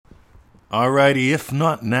Alrighty, if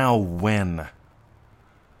not now, when?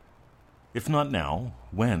 If not now,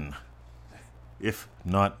 when? If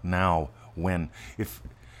not now, when? If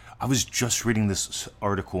I was just reading this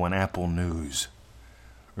article on Apple News.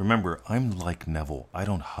 Remember, I'm like Neville. I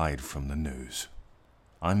don't hide from the news.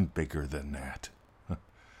 I'm bigger than that.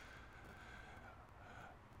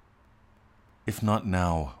 If not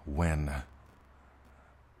now, when?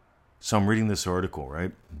 So I'm reading this article,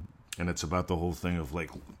 right? And it's about the whole thing of like,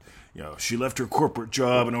 she left her corporate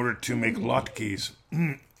job in order to make latkes.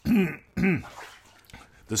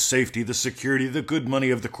 The safety, the security, the good money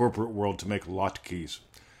of the corporate world to make latkes.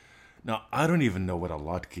 Now, I don't even know what a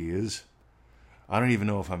latke is. I don't even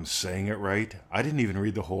know if I'm saying it right. I didn't even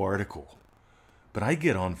read the whole article. But I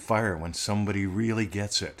get on fire when somebody really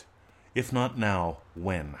gets it. If not now,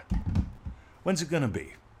 when? When's it going to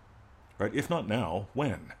be? Right? If not now,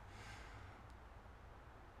 when?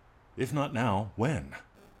 If not now, when?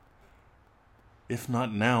 If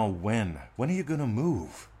not now, when? When are you going to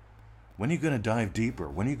move? When are you going to dive deeper?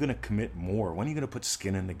 When are you going to commit more? When are you going to put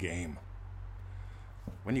skin in the game?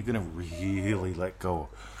 When are you going to really let go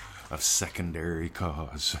of secondary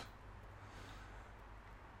cause?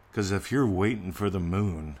 Because if you're waiting for the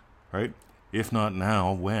moon, right? If not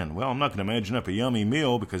now, when? Well, I'm not going to imagine up a yummy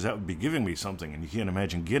meal because that would be giving me something. And you can't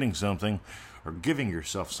imagine getting something or giving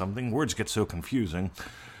yourself something. Words get so confusing.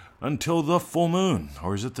 Until the full moon.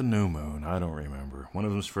 Or is it the new moon? I don't remember. One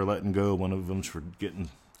of them's for letting go. One of them's for getting.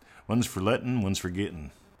 One's for letting. One's for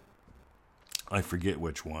getting. I forget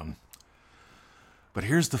which one. But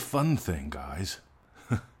here's the fun thing, guys.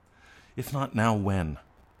 If not now, when?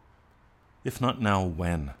 If not now,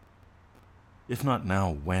 when? If not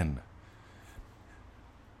now, when?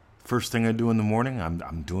 First thing I do in the morning,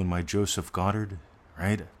 I'm doing my Joseph Goddard,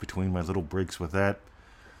 right? Between my little breaks with that.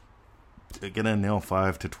 I get in now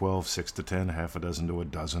 5 to 12, 6 to 10, half a dozen to a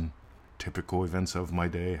dozen. Typical events of my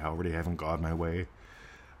day, how already haven't gone my way.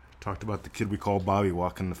 Talked about the kid we call Bobby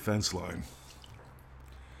walking the fence line.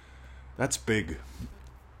 That's big.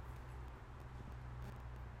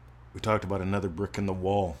 We talked about another brick in the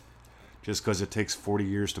wall. Just because it takes 40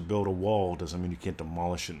 years to build a wall doesn't mean you can't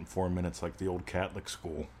demolish it in 4 minutes like the old Catholic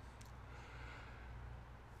school.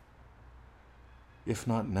 If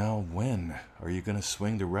not now, when are you going to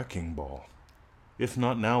swing the wrecking ball? If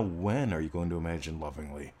not now, when are you going to imagine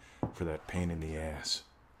lovingly for that pain in the ass?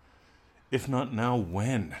 If not now,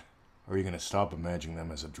 when are you going to stop imagining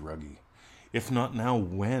them as a druggie? If not now,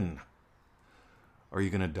 when are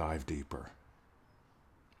you going to dive deeper?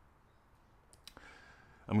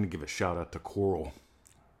 I'm going to give a shout out to Coral.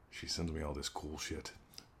 She sends me all this cool shit.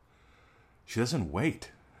 She doesn't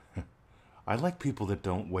wait. I like people that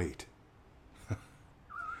don't wait.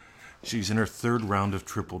 She's in her third round of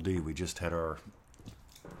Triple D. We just had our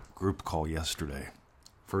group call yesterday.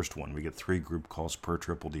 First one. We get 3 group calls per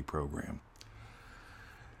Triple D program.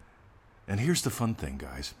 And here's the fun thing,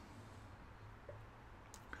 guys.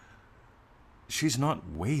 She's not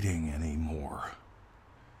waiting anymore.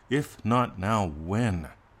 If not now, when?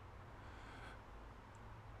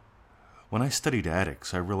 When I studied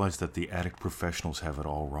addicts, I realized that the addict professionals have it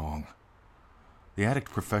all wrong. The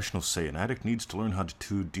addict professionals say an addict needs to learn how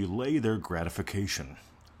to delay their gratification.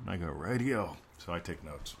 And I go, rightio. So I take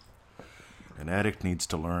notes. An addict needs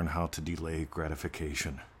to learn how to delay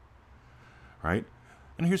gratification. Right?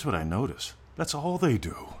 And here's what I notice. That's all they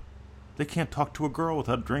do. They can't talk to a girl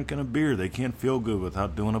without drinking a beer. They can't feel good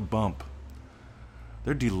without doing a bump.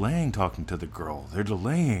 They're delaying talking to the girl. They're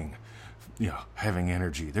delaying, having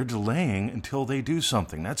energy. They're delaying until they do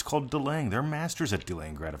something. That's called delaying. They're masters at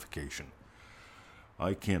delaying gratification.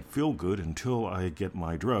 I can't feel good until I get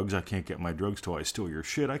my drugs. I can't get my drugs till I steal your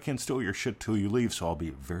shit. I can't steal your shit till you leave, so I'll be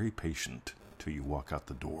very patient till you walk out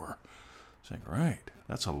the door. Saying, right,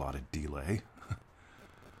 that's a lot of delay.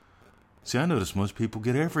 See, I notice most people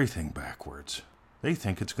get everything backwards. They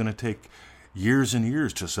think it's going to take years and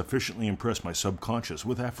years to sufficiently impress my subconscious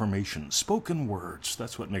with affirmations, spoken words.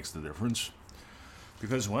 That's what makes the difference.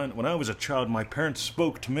 Because when I was a child, my parents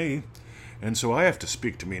spoke to me, and so I have to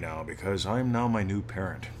speak to me now because I'm now my new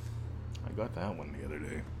parent. I got that one the other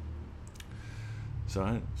day. So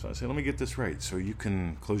I said, let me get this right. So you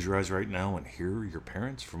can close your eyes right now and hear your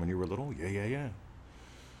parents from when you were little? Yeah.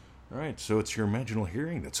 All right, so it's your imaginal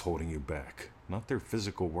hearing that's holding you back, not their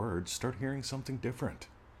physical words. Start hearing something different.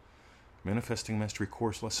 Manifesting Mastery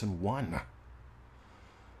Course Lesson 1.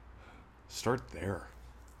 Start there.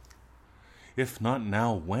 If not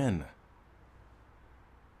now, when?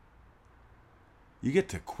 You get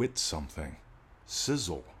to quit something.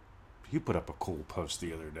 Sizzle. He put up a cool post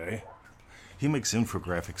the other day. He makes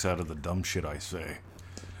infographics out of the dumb shit I say.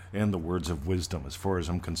 and the words of wisdom. As far as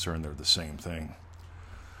I'm concerned, they're the same thing.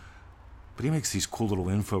 But he makes these cool little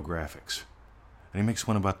infographics. And he makes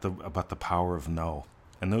one about the power of no.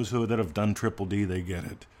 And those that have done Triple D, they get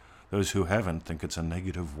it. Those who haven't think it's a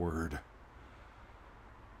negative word.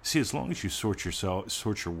 See, as long as you sort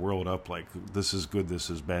your world up like this is good, this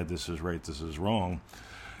is bad, this is right, this is wrong,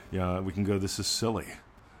 yeah, we can go, this is silly.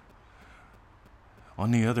 On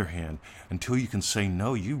the other hand, until you can say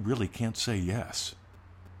no, you really can't say yes.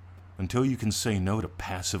 Until you can say no to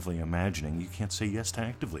passively imagining, you can't say yes to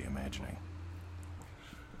actively imagining.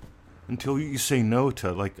 Until you say no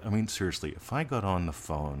to, seriously, if I got on the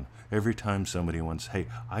phone every time somebody wants, hey,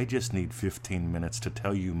 I just need 15 minutes to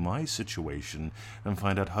tell you my situation and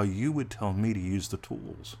find out how you would tell me to use the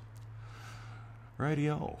tools.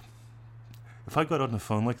 Rightio. If I got on the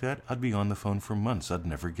phone like that, I'd be on the phone for months. I'd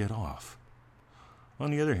never get off.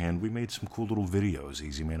 On the other hand, we made some cool little videos,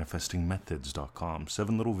 easymanifestingmethods.com,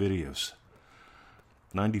 7 little videos.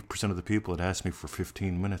 90% of the people that asked me for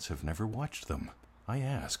 15 minutes have never watched them. I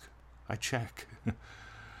ask. I check.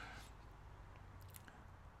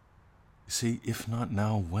 See, if not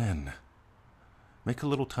now, when? Make a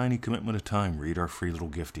little tiny commitment of time. Read our free little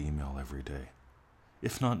gift email every day.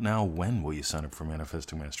 If not now, when will you sign up for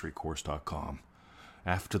ManifestingMasteryCourse.com?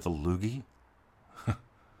 After the loogie?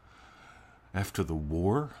 After the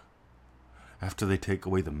war? After they take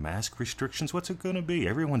away the mask restrictions? What's it going to be?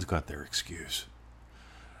 Everyone's got their excuse.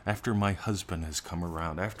 After my husband has come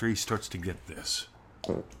around. After he starts to get this.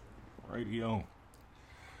 Rightio.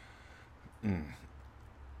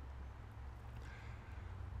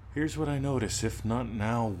 Here's what I notice. If not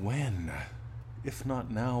now, when? If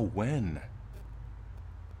not now, when?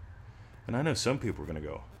 And I know some people are going to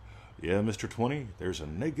go, yeah, Mr. 20, there's a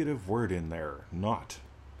negative word in there. Not.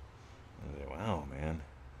 I say, wow, man.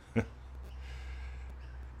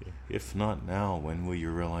 If not now, when will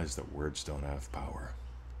you realize that words don't have power?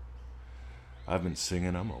 I've been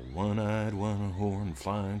singing I'm a one-eyed, one-horn,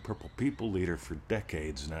 flying purple people leader for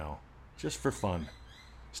decades now. Just for fun.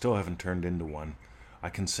 Still haven't turned into one. I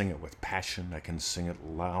can sing it with passion. I can sing it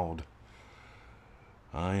loud.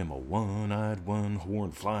 I am a one-eyed,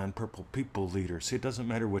 one-horn, flying purple people leader. See, it doesn't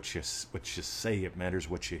matter what you say. It matters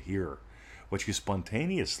what you hear. What you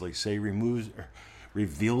spontaneously say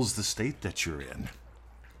reveals the state that you're in.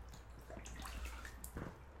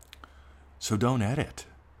 So don't edit.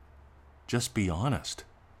 Just be honest.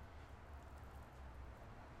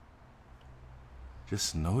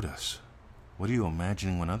 Just notice. What are you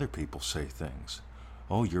imagining when other people say things?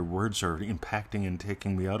 Oh, your words are impacting and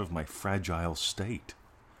taking me out of my fragile state.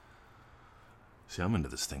 See, I'm into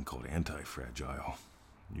this thing called anti-fragile.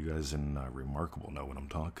 You guys in Remarkable know what I'm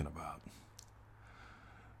talking about.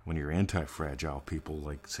 When you're anti-fragile,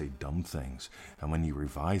 people say dumb things. And when you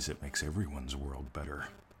revise it, makes everyone's world better.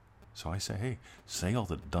 So I say, hey, say all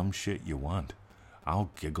the dumb shit you want. I'll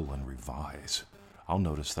giggle and revise. I'll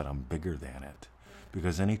notice that I'm bigger than it.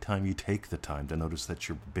 Because anytime you take the time to notice that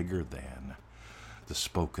you're bigger than the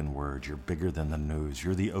spoken word, you're bigger than the news,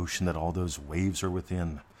 you're the ocean that all those waves are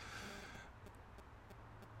within.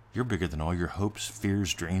 You're bigger than all your hopes,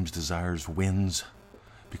 fears, dreams, desires, wins.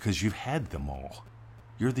 Because you've had them all.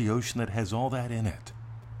 You're the ocean that has all that in it.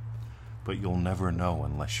 But you'll never know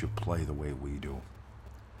unless you play the way we do.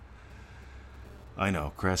 I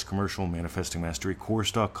know, crass commercial,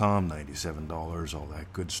 ManifestingMasteryCourse.com, $97, all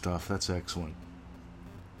that good stuff. That's excellent.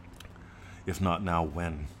 If not now,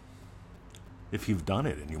 when? If you've done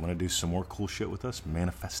it and you want to do some more cool shit with us,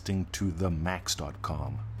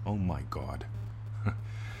 ManifestingToTheMax.com. Oh my God.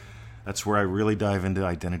 That's where I really dive into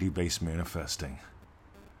identity-based manifesting.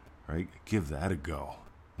 Right? Give that a go.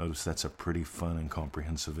 Notice that's a pretty fun and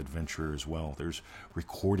comprehensive adventure as well. There's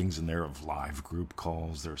recordings in there of live group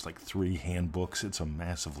calls. There's 3 handbooks. It's a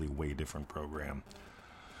massively way different program.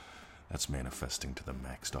 That's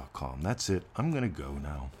ManifestingToTheMax.com. That's it. I'm going to go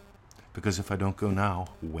now. Because if I don't go now,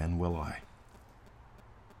 when will I?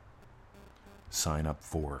 Sign up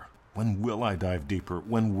for. When will I dive deeper?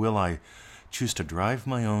 When will I choose to drive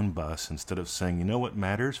my own bus instead of saying, you know what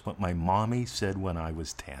matters? What my mommy said when I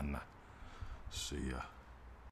was 10. See ya.